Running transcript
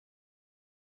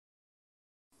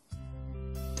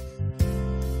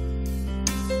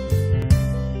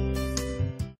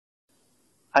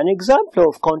An example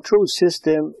of control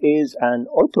system is an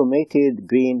automated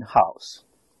greenhouse,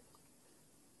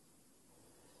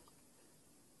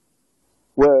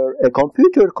 where a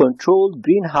computer-controlled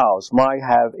greenhouse might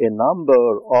have a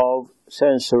number of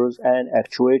sensors and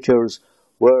actuators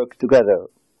work together.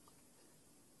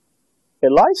 A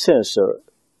light sensor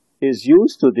is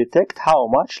used to detect how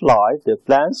much light the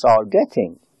plants are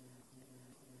getting.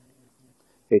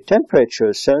 A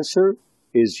temperature sensor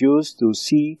is used to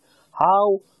see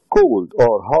how cold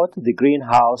or hot the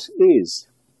greenhouse is.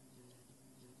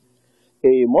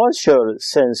 A moisture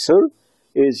sensor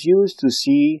is used to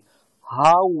see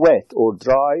how wet or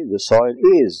dry the soil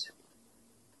is.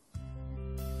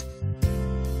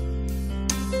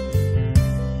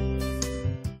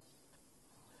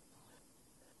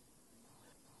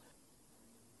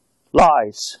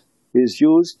 Lights is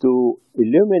used to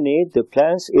illuminate the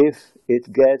plants if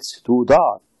it gets too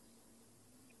dark.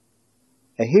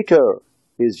 A heater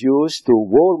is used to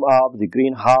warm up the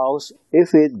greenhouse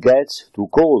if it gets too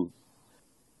cold.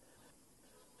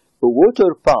 A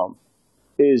water pump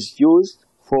is used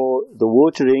for the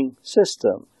watering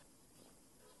system.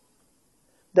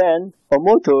 Then, a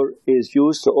motor is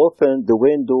used to open the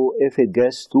window if it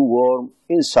gets too warm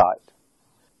inside.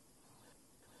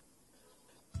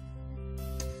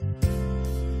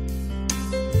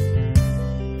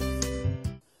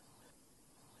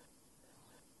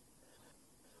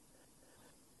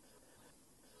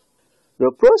 The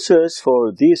process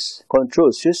for this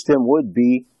control system would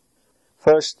be: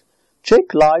 first,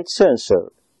 check light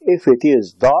sensor. If it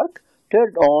is dark,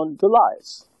 turn on the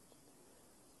lights.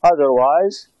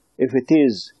 Otherwise, if it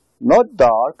is not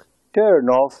dark, turn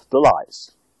off the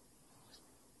lights.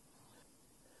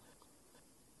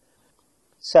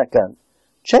 Second,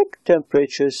 check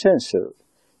temperature sensor.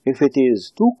 If it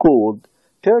is too cold,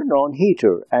 turn on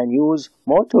heater and use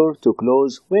motor to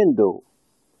close window.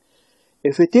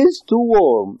 If it is too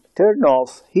warm, turn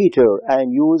off heater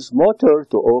and use motor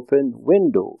to open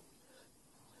window.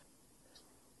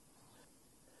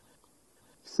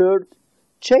 Third,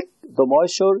 check the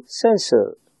moisture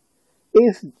sensor.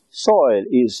 If soil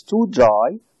is too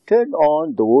dry, turn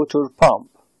on the water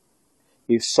pump.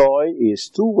 If soil is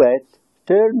too wet,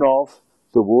 turn off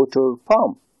the water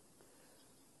pump.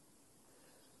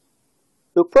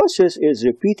 The process is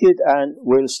repeated and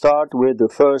we'll start with the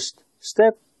first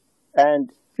step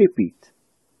and repeat.